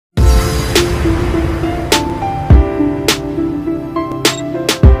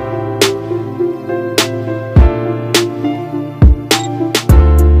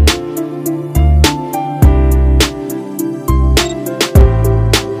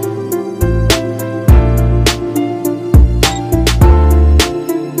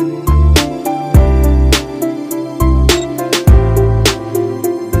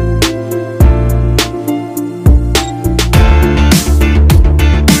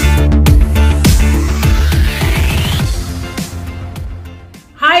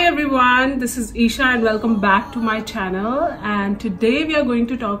this is Isha and welcome back to my channel. And today we are going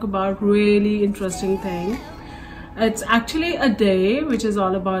to talk about really interesting thing. It's actually a day which is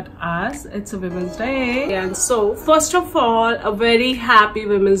all about us. It's a Women's Day. And so first of all, a very happy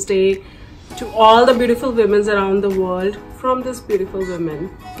Women's Day to all the beautiful women around the world from this beautiful women.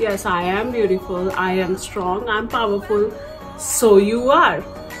 Yes, I am beautiful, I am strong, I'm powerful, so you are.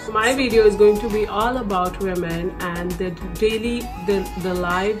 My video is going to be all about women and their daily, their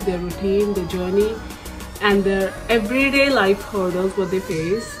life, their routine, their journey, and their everyday life hurdles, what they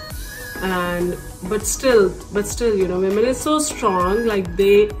face. And but still, you know, women is so strong. Like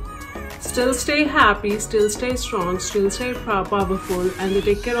they still stay happy, still stay strong, still stay powerful, and they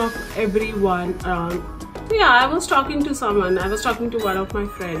take care of everyone around. So yeah, I was talking to one of my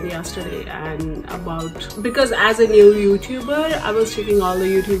friends yesterday, and because as a new YouTuber, I was checking all the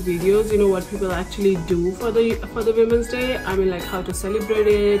YouTube videos, you know, what people actually do for the Women's Day. I mean, like how to celebrate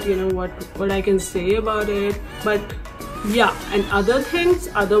it, you know, what I can say about it. But yeah, and other things,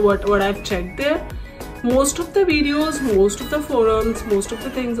 what I've checked there, most of the videos, most of the forums, most of the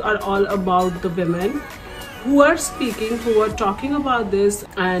things are all about the women who are speaking, who are talking about this.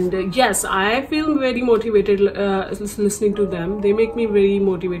 And yes, I feel very motivated listening to them. They make me very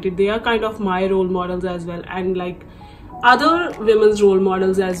motivated. They are kind of my role models as well, and like other women's role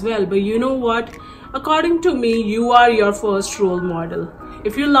models as well. But you know what, according to me, you are your first role model.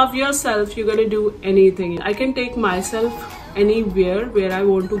 If you love yourself, you're gonna do anything. I can take myself anywhere where I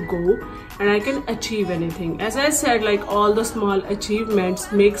want to go, and I can achieve anything. As I said, like all the small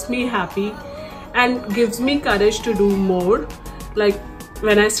achievements makes me happy and gives me courage to do more. Like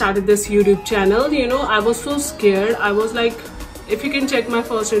when I started this YouTube channel, you know, I was so scared. I was like, if you can check my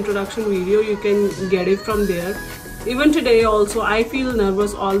first introduction video, you can get it from there. Even today also, I feel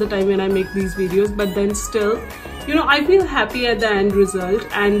nervous all the time when I make these videos, but then still, you know, I feel happy at the end result,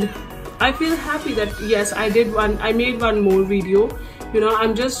 and I feel happy that yes, I made one more video. You know,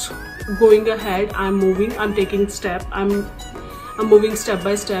 I'm just going ahead, I'm moving, I'm taking step, I'm moving step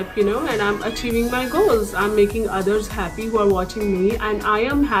by step, you know, and I'm achieving my goals. I'm making others happy who are watching me, and I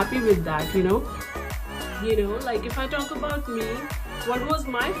am happy with that, you know. Like if I talk about me, what was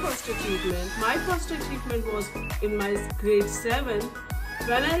my first achievement? My first achievement was in my grade 7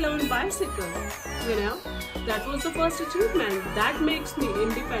 when I learned bicycle, you know. That was the first achievement. That makes me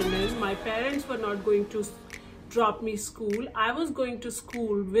independent. My parents were not going to drop me school. I was going to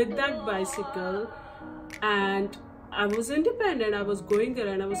school with that bicycle, and I was independent. I was going there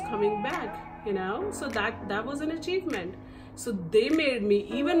and I was coming back, you know. So that was an achievement. So they made me,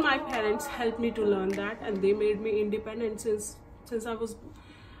 even my parents helped me to learn that, and they made me independent since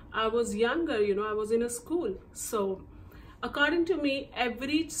I was younger, you know. I was in a school. So according to me,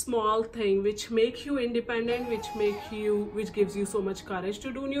 every small thing which makes you independent, which gives you so much courage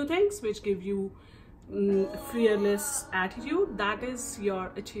to do new things, which give you fearless attitude, that is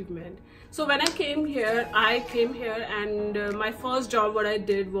your achievement. So when I came here and my first job, what I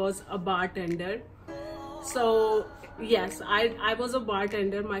did was a bartender. So yes, I was a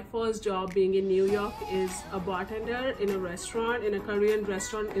bartender. My first job being in New York is a bartender in a restaurant, in a Korean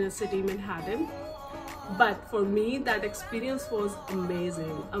restaurant in a city, Manhattan. But for me, that experience was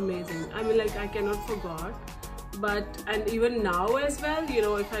amazing. I mean, like I cannot forget. And even now as well, you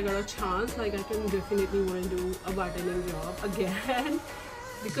know, if I got a chance, like I can definitely want to do a bartending job again.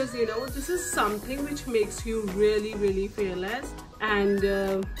 Because you know, this is something which makes you really fearless. And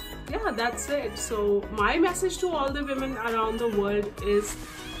yeah, that's it. So my message to all the women around the world is,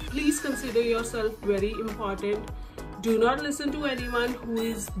 please consider yourself very important. Do not listen to anyone who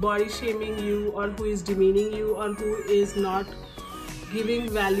is body shaming you, or who is demeaning you, or who is not giving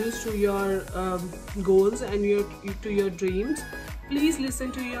values to your goals and to your dreams. Please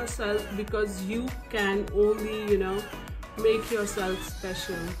listen to yourself, because you can only, you know, make yourself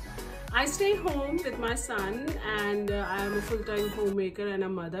special. I stay home with my son, and I am a full-time homemaker and a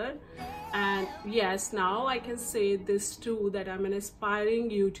mother. And yes, now I can say this too, that I'm an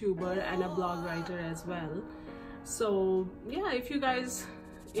aspiring YouTuber and a blog writer as well. So yeah, if you guys,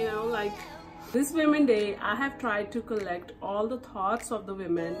 you know, like this Women's Day, I have tried to collect all the thoughts of the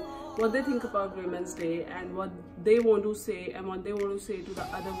women, what they think about Women's Day, and what they want to say, and what they want to say to the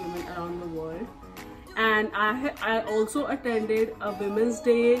other women around the world. And I also attended a Women's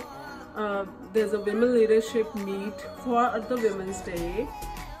Day, there's a women leadership meet for the Women's Day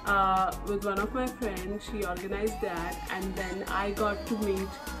with one of my friends. She organized that, and then I got to meet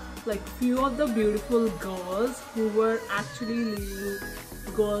like few of the beautiful girls who were actually leading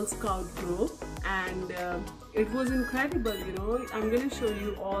Girl Scout group. And it was incredible, you know. I'm gonna show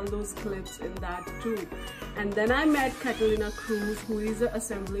you all those clips in that too. And then I met Catalina Cruz, who is an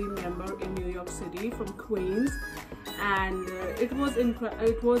assembly member in New York City from Queens, and it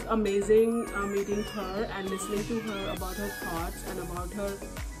was amazing meeting her and listening to her about her thoughts and about her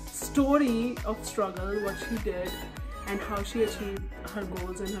story of struggle, what she did and how she achieved her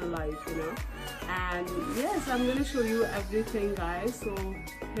goals in her life, you know. And yes, I'm gonna show you everything, guys, so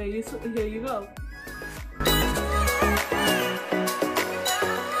here you go.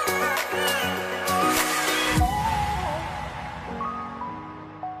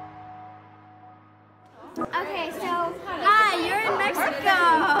 Okay, so hi, you're in Mexico.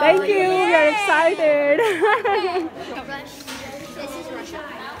 Thank you. We're excited. This is Russia,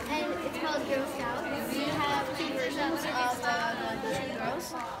 and it's called Girl Scout. We have two versions of the two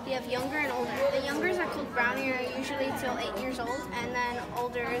girls. We have younger and older. The youngers are called brownie, are usually till 8 years old, and then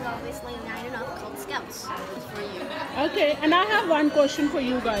older is obviously 9 and up, called Scouts. It's for you. Okay, and I have one question for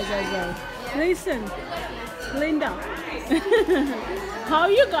you guys as well. Listen, Linda. How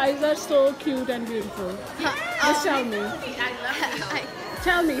you guys are so cute and beautiful. Just tell me.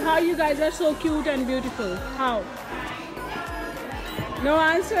 Tell me how you guys are so cute and beautiful. How? No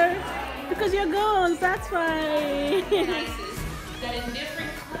answer? Because you're girls, that's why. That in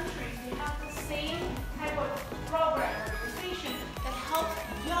different countries they have the same type of program or organization that helps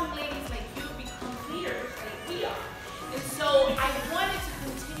young ladies like you become leaders like we are. And so I wanted to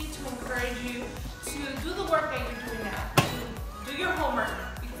continue to encourage you to do the work that you're doing now. Do your homework,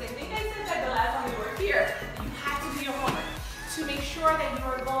 because I think I said that the last time we were here. You have to do your homework to make sure that you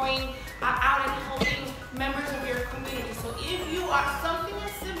are going out and helping members of your community. So if you are something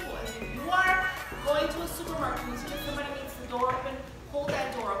as simple as if you are going to a supermarket and you see somebody needs the door open, hold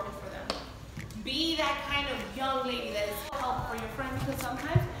that door open for them. Be that kind of young lady that is help for your friend, because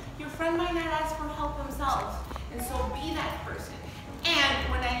sometimes your friend might not ask for help themselves. And so be that person. And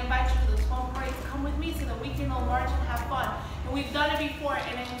when I invite you to the phone parties, come with me so that we can all march and have fun. And we've done it before,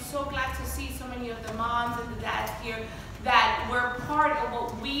 and I'm so glad to see so many of the moms and the dads here that we're part of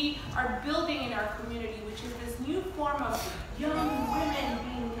what we are building in our community, which is this new form of young women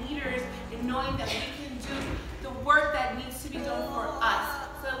being leaders and knowing that we can do the work that needs to be done for us,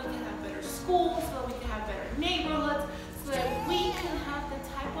 so that we can have better schools, so that we can have better neighborhoods, so that we can have the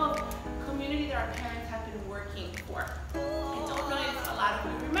type of community that our parents have been working for. I don't know if a lot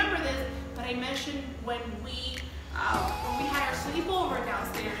of you remember this, but I mentioned when we had our sleepover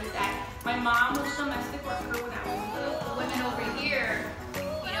downstairs that my mom was a domestic worker when I was little. The women over here,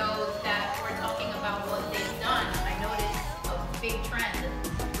 you know, that we're talking about what they've done, I noticed a big trend.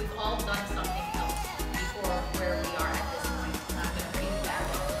 We've all done something else before where we are at this point. I'm not going to read that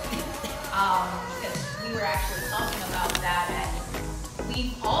because we were actually talking about that, and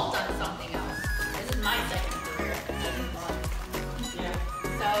we've all done something else. This is my second career.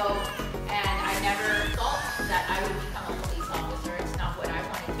 So, and I never thought that I would become a police officer. It's not what I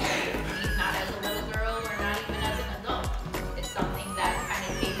wanted to do, not as a little girl or not even as an adult. It's something that kind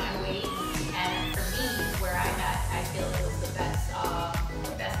of came my way, and for me, where I'm at, I feel it was the best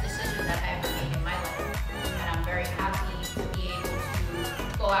decision that I ever made in my life. And I'm very happy to be able to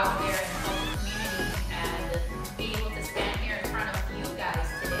go out there and help the community and be able to stand here in front of you guys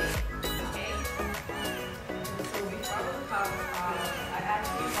today. Okay? So before the talk, I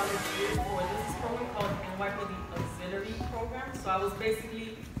actually volunteered for this program called NYPD Auxiliary Program. So I was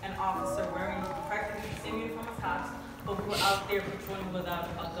basically an officer wearing practically the same uniform as cops, but we were out there patrolling without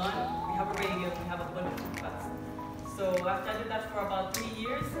a gun. We have a radio, we have a bulletproof vest. So after I did that for about 3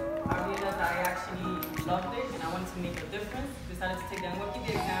 years, I realized I actually loved it and I wanted to make a difference. Decided to take the NYPD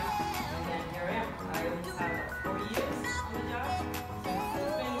exam, and then here I am. I almost have 4 years on the job. So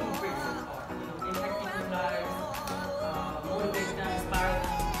it's been great so far. You know, impact people's lives, motivate them, inspire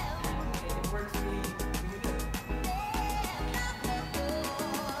them, and it works really, really good.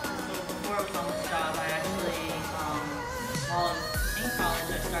 So before I was on this job, I actually, while I was in college,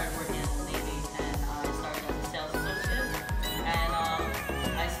 I started working at the Navy, and I started as a sales associate. And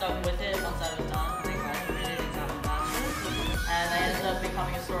I stuck with it once I was done. I graduated and got my bachelor's. And I ended up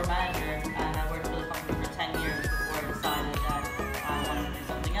becoming a store manager, and I worked for the company for 10 years before I decided that I wanted to do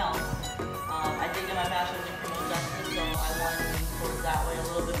something else. I did get my bachelor's in criminal justice, so I wanted to move towards that way a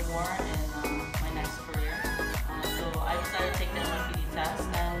little bit more in my next career. So I decided to take the NYPD test,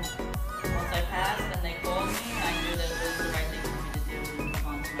 and once I passed, then they called me, and I knew that it was the right thing for me to do to move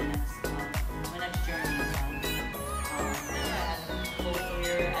on to my next journey in life. Yeah, and full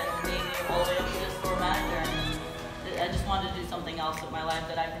career at the Navy all the way up to the store manager. And I just wanted to do something else with my life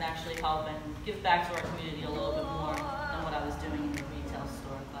that I can actually help and give back to our community a little bit more than what I was doing in the retail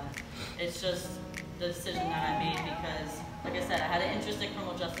store. But it's just the decision that I made because, like I said, I had an interest in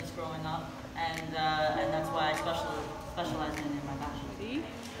criminal justice growing up, and that's why I specialize in my bachelor's.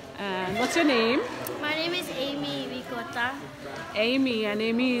 And what's your name? My name is Amy Vicota. Amy, and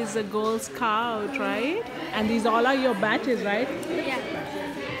Amy is a Girl Scout, right? And these all are your badges, right? Yeah.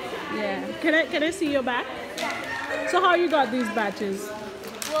 Yeah. Can I see your badge? So how you got these badges?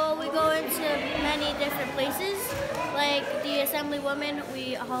 Well, we go into many different places. Like the Assemblywoman,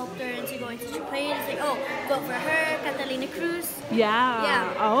 we helped her into going to parades. Like, oh, vote for her, Catalina Cruz. Yeah.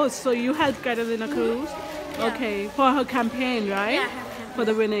 Yeah. Oh, so you helped Catalina Cruz? Yeah. Okay, for her campaign, right? Yeah, her campaign. For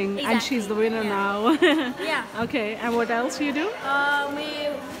the winning, and Exactly. she's the winner Yeah. now. Yeah. Okay, and what else you do? We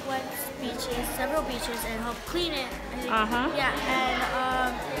went to beaches, several beaches, and helped clean it. Uh-huh. Yeah,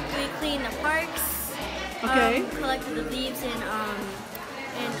 and we cleaned the parks. Okay. Collected the leaves in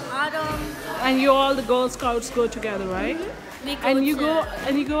autumn. And you all the Girl Scouts go together, right? We go And you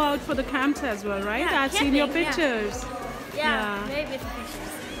to, go out for the camps as well, right? Yeah, I've seen your camping, yeah. pictures. Yeah, very beautiful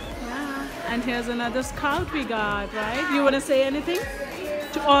pictures. Yeah. And here's another scout we got, right? You want to say anything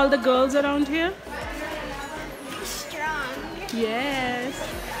to all the girls around here? Strong. Yes.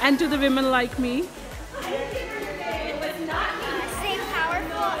 And to the women like me? Stay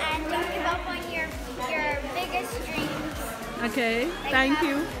powerful and don't give up on your biggest dreams. Okay, thank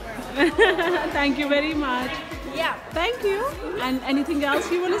you. Thank you very much. Yeah. Thank you. And anything else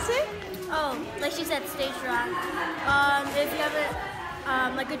you want to say? Oh, like she said, stay strong. If you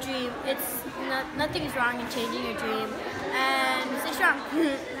have like a dream, nothing is wrong in changing your dream, and stay strong.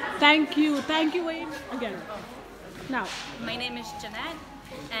 Thank you Wayne. Again. Now, My name is Jeanette,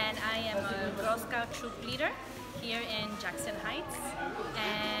 and I am a Girl Scout troop leader here in Jackson Heights.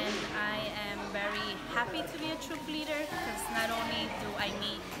 And I am very happy to be a troop leader because not only do I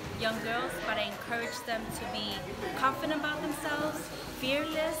meet young girls, but I encourage them to be confident about themselves,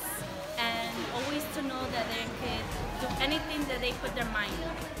 fearless, and always to know that they could do anything that they put their mind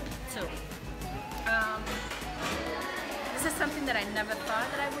to. This is something that I never thought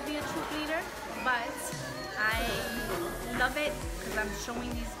that I would be a troop leader, but I love it because I'm showing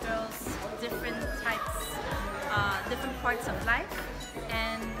these girls different types, different parts of life,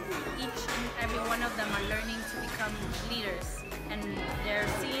 and each and every one of them are learning to become leaders, and they're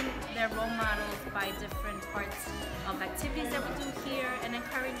seeing their role models by different parts of activities that we do here, and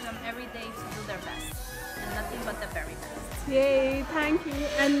encourage them every day to do their best, and nothing but the very best. yay, thank you.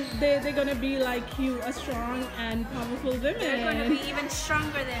 And they're gonna be like you, a strong and powerful women. They're going to be even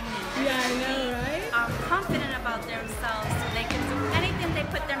stronger than me. Yeah, I know, right? Confident about themselves, so they can do anything they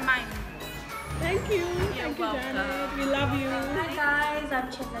put their mind to. Thank you. You're Thank you, welcome. Janet. We love you. Hi guys,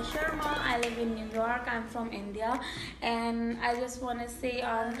 I'm Chitra Sharma. I live in New York. I'm from India, and I just want to say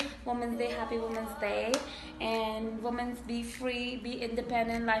on Women's Day, Happy Women's Day. And women, be free, be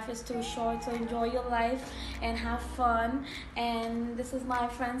independent. Life is too short, so enjoy your life and have fun. And this is my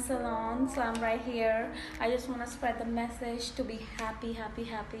friend Salon, so I'm right here. I just want to spread the message to be happy, happy,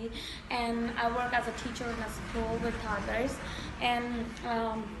 happy. And I work as a teacher in a school with toddlers, and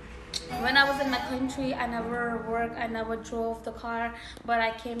when I was in my country, I never worked, I never drove the car, but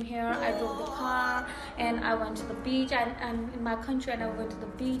I came here, I drove the car, and I went to the beach. And in my country, I never went to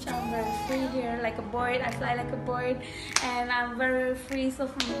the beach. I'm very free here, like a bird. I fly like a bird, and I'm very free. So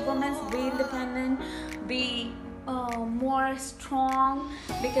from women, be independent, be more strong,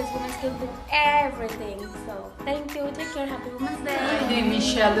 because women can do everything. So thank you, take care, happy Women's Day. My name is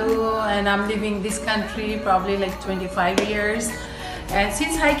Shalu, and I'm living in this country probably like 25 years. And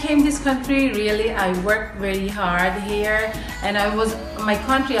since I came this country, really I worked very hard here. And I was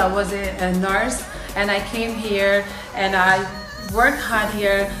a nurse, and I came here and I worked hard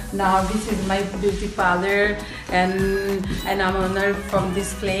here. Now this is my beauty parlor, and I'm honored from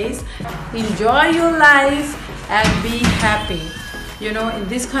this place. Enjoy your life and be happy. You know, in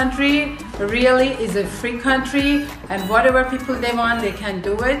this country really is a free country, and whatever people they want, they can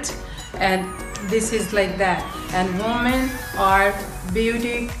do it. And this is like that. And women are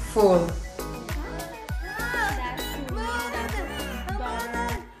beautiful. That's daughter,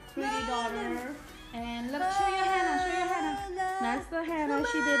 pretty daughter. And look, show your Hannah. That's the Hannah,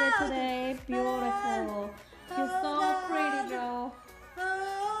 she did it today. Beautiful. You're so pretty, girl.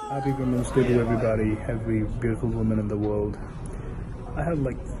 Happy Women's Day to everybody, every beautiful woman in the world. I have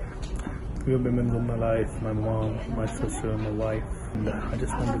like 3 women in my life, my mom, my sister, and my wife. And I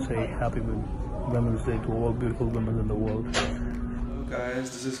just want to say Happy Women's Day to all beautiful women in the world. Hello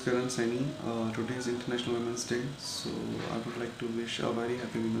guys, this is Karan Saini. Today is International Women's Day, so I would like to wish a very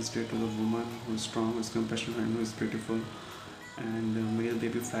happy Women's Day to the woman who is strong, who is compassionate, and who is beautiful. And may they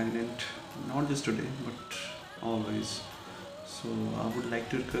be pregnant, not just today, but always. So I would like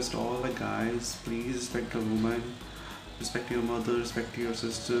to request all the guys, please respect a woman, respect your mother, respect your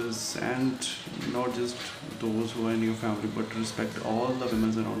sisters, and not just those who are in your family, but respect all the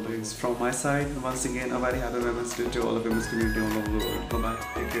women around the world. From my side, once again, a very happy Women's Day to all the women's community all over the world. Bye bye.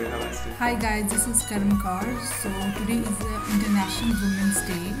 Take care. Have a nice day. Hi guys, this is Karan Kaur. So today is International Women's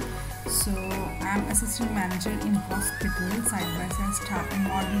Day. So I'm assistant manager in hospital, side by side starting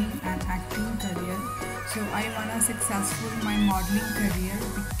modeling and acting career. So I wanna successful my modeling career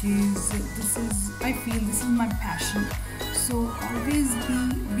because I feel this is my passion. So always be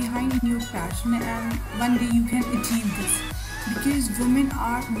behind your passion and one day you can achieve this because women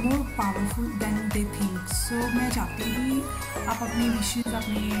are more powerful than they think. So मैं चाहती हूँ आप अपने विशेष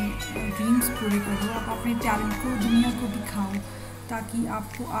अपने dreams पूरे करो, आप अपने टैलेंट को दुनिया को दिखाओ ताकि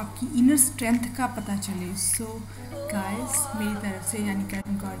आपको आपकी इनर स्ट्रेंथ का पता चले. सो गाइस मेरी तरफ से यानी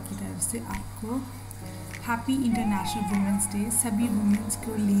करण कौर की तरफ से आपको हैप्पी इंटरनेशनल वुमेंस डे. सभी वुमेंस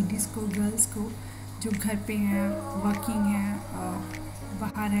को, लेडीज़ को, गर्ल्स को जो घर पे हैं, वर्किंग हैं,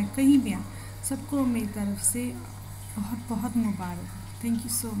 बाहर हैं, कहीं भी हैं, सबको मेरी तरफ से बहुत बहुत मुबारक. Thank you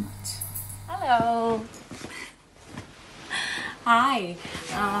so much. Hello. Hi.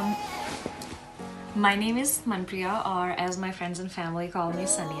 My name is Manpriya, or as my friends and family call me,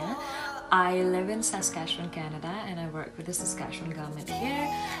 Sania. I live in Saskatchewan, Canada, and I work with the Saskatchewan government here.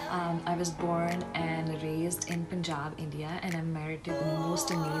 I was born and raised in Punjab, India, and I'm married to the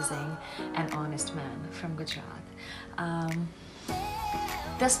most amazing and honest man from Gujarat.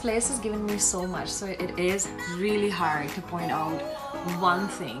 This place has given me so much, so it is really hard to point out one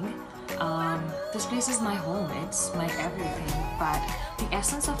thing. This place is my home, it's my everything, but the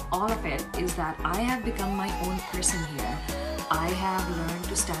essence of all of it is that I have become my own person here. I have learned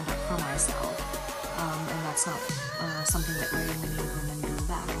to stand up for myself, and that's not something that very many women do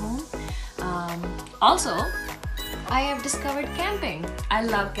back home. Also, I have discovered camping. I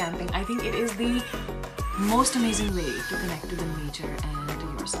love camping. I think it is the most amazing way to connect to the nature and to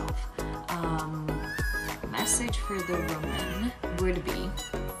yourself. Message for the women would be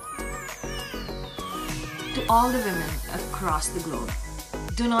to all the women across the globe,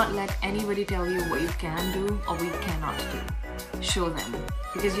 do not let anybody tell you what you can do or what you cannot do. Show them,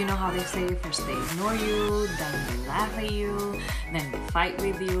 because you know how they say, first they ignore you, then they laugh at you, then they fight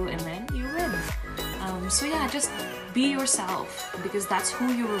with you, and then you win. So yeah, just be yourself, because that's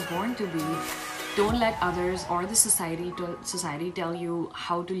who you were born to be. Don't let others or the society tell you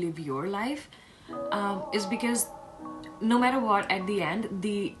how to live your life. Is because no matter what, at the end,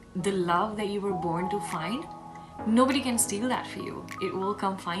 the love that you were born to find, nobody can steal that for you. It will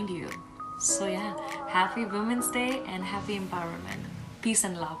come find you. So yeah, happy Women's Day and happy empowerment. Peace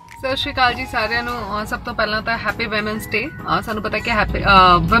and love. ਸਤਿ ਸ਼੍ਰੀ ਅਕਾਲ ਜੀ ਸਾਰਿਆਂ ਨੂੰ. ਸਭ ਤੋਂ ਪਹਿਲਾਂ ਤਾਂ happy women's ਡੇ. ਸਾਨੂੰ ਪਤਾ ਕਿ ਹੈਪੀ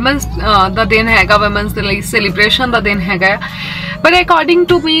ਵੂਮਨਸ ਦਾ ਦਿਨ ਹੈਗਾ, ਵੂਮਨਸ ਦੇ ਲਈ ਸੈਲੀਬ੍ਰੇਸ਼ਨ ਦਾ ਦਿਨ ਹੈਗਾ, ਪਰ ਅਕੋਰਡਿੰਗ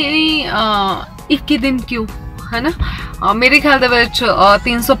ਟੂ ਮੀ 21 ਦਿਨ ਕਿਉਂ है ना? मेरे ख्याल ਦੇ ਵਿੱਚ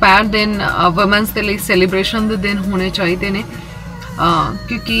 365 दिन ਵੂਮਨਸ ਦੇ ਲਈ ਸੈਲੀਬ੍ਰੇਸ਼ਨ ਦੇ ਦਿਨ ਹੋਣੇ ਚਾਹੀਦੇ ਨੇ,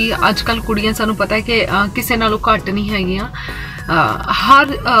 ਕਿਉਂਕਿ ਅੱਜ ਕੱਲ ਕੁੜੀਆਂ ਸਾਨੂੰ ਪਤਾ ਹੈ ਕਿ ਕਿਸੇ ਨਾਲੋਂ ਘੱਟ ਨਹੀਂ ਹੈਗੀਆਂ. ਹਰ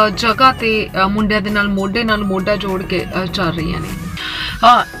ਜਗ੍ਹਾ ਤੇ ਮੁੰਡਿਆਂ ਦੇ ਨਾਲ ਮੋਢਾ ਜੋੜ ਕੇ ਚੱਲ ਰਹੀਆਂ ਨੇ.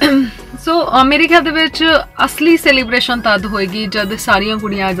 ਸੋ ਮੇਰੇ ਖਿਆਲ ਦੇ ਵਿੱਚ ਅਸਲੀ ਸੈਲੀਬ੍ਰੇਸ਼ਨ ਤਦ ਹੋਏਗੀ ਜਦ ਸਾਰੀਆਂ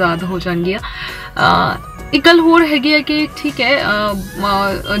ਕੁੜੀਆਂ ਆਜ਼ਾਦ ਹੋ ਜਾਣਗੀਆਂ. एक गल होर हैगी है कि ठीक है,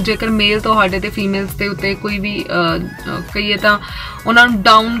 जेकर मेल तुहाडे ते फीमेल्स दे उत्ते कोई भी कहिए तां उन्हां नूं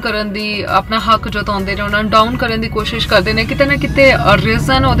डाउन करन दी, अपना हक जताउंदे ने, उन्हां नूं डाउन करन दी कोशिश करदे ने, किते ना किते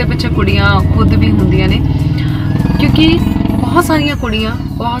रीजन उहदे पिछे कुड़ियां खुद भी हुंदियां ने, क्योंकि बहुत सारियां कुड़ियां,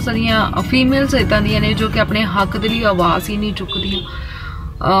 बहुत सारियां फीमेल्स इदां दियां ने जो कि अपने हक दे लई आवाज़ ही नहीं चुकदियां.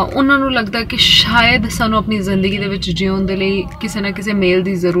 ਉਹਨਾਂ ਨੂੰ ਲੱਗਦਾ ਕਿ ਸ਼ਾਇਦ ਸਾਨੂੰ ਆਪਣੀ ਜ਼ਿੰਦਗੀ ਦੇ ਵਿੱਚ ਜਿਉਣ ਦੇ ਲਈ ਕਿਸੇ ਨਾ ਕਿਸੇ ਮੇਲ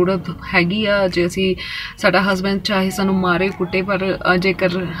ਦੀ ਜ਼ਰੂਰਤ ਹੈਗੀ ਆ. ਜੇ ਅਸੀਂ ਸਾਡਾ ਹਸਬੈਂਡ ਚਾਹੇ ਸਾਨੂੰ ਮਾਰੇ ਕੁੱਟੇ, ਪਰ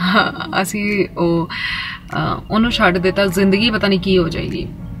ਜੇਕਰ ਅਸੀਂ ਉਹਨੂੰ ਛੱਡ ਦਿੱਤਾ, ਜ਼ਿੰਦਗੀ ਪਤਾ ਨਹੀਂ ਕੀ ਹੋ ਜਾਏਗੀ.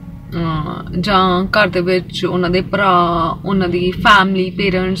 ਜਾਂ ਘਰ ਦੇ ਵਿੱਚ ਉਹਨਾਂ ਦੇ ਭਰਾ, ਉਹਨਾਂ ਦੀ ਫੈਮਿਲੀ,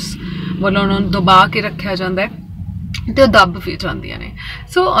 ਪੇਰੈਂਟਸ ਵੱਲੋਂ ਉਹਨਾਂ ਨੂੰ ਦਬਾ ਕੇ ਰੱਖਿਆ ਜਾਂਦਾ ਹੈ ਤੇ ਉਹ ਦੱਬ ਵੀ ਜਾਂਦੀਆਂ ਨੇ.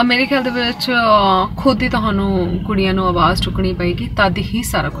 ਸੋ ਮੇਰੇ ਖਿਆਲ ਦੇ ਵਿੱਚ ਖੁਦ ਹੀ ਤੁਹਾਨੂੰ ਕੁੜੀਆਂ ਨੂੰ ਆਵਾਜ਼ ਚੁੱਕਣੀ ਪਏਗੀ, ਤਦ ਹੀ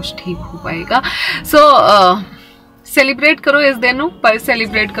ਸਾਰਾ ਕੁਝ ਠੀਕ ਹੋ ਪਾਏਗਾ. ਸੋ ਸੈਲੀਬ੍ਰੇਟ ਕਰੋ ਇਸ ਦਿਨ ਨੂੰ, ਪਰ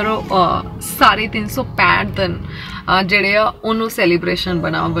ਸੈਲੀਬ੍ਰੇਟ ਕਰੋ ਸਾਰੇ 365 ਦਿਨ ਜਿਹੜੇ ਆ ਉਹਨੂੰ ਸੈਲੀਬ੍ਰੇਸ਼ਨ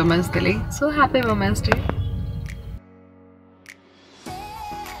ਬਣਾਓ ਵੂਮਨਸ ਦੇ ਲਈ. ਸੋ ਹੈਪੀ ਵੂਮਨਸ ਡੇ.